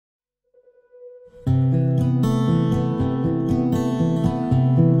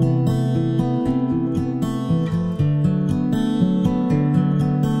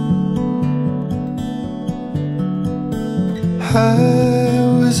I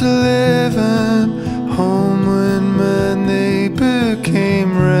was 11, home when my neighbor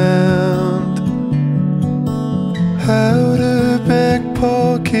came round. Out of back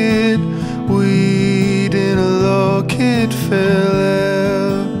pocket, weed in a locket fell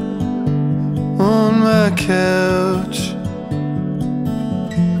out on my couch.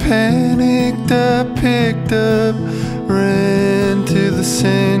 Panicked, I picked up, ran to the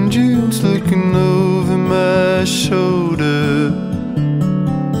sand dunes, looking over my shoulder.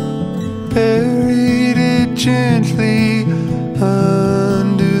 Buried it gently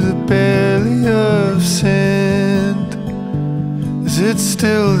under the belly of sand. Is it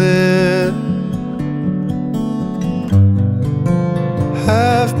still there?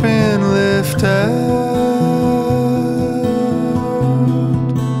 I've been left out.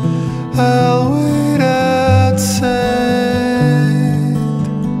 I'll wait outside.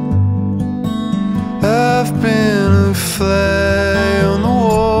 I've been a fly on the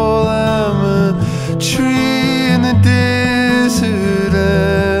wall, I'm a tree in the desert.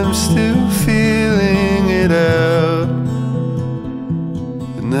 I'm still feeling it out,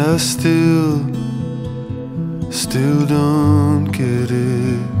 and I still don't get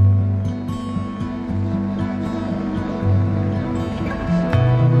it.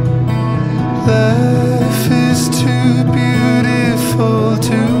 Life is too beautiful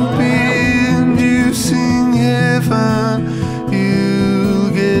to be inducing heaven.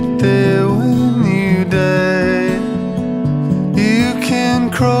 You'll get there when you die. You can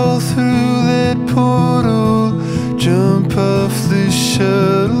crawl through that portal, jump off the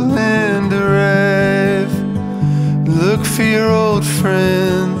shuttle and arrive. Look for your old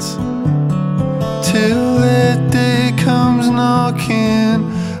friends till that day comes knocking.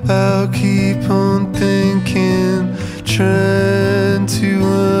 I'll keep on thinking, trying to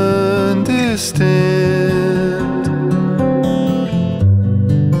understand.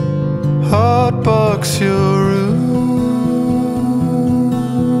 Hotbox your room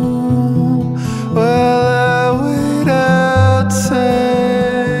while I wait outside.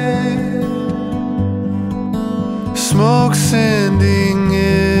 Smoke sending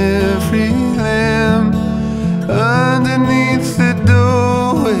every lamp underneath the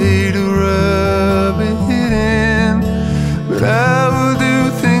doorway to rub it in. But I will do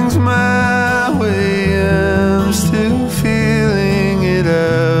things my way. I'm still feeling it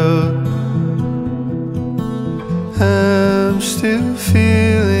out. I'm still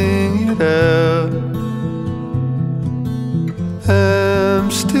feeling it out. I'm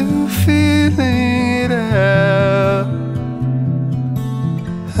still feeling it out.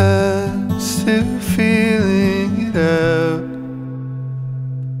 I'm still feeling it out.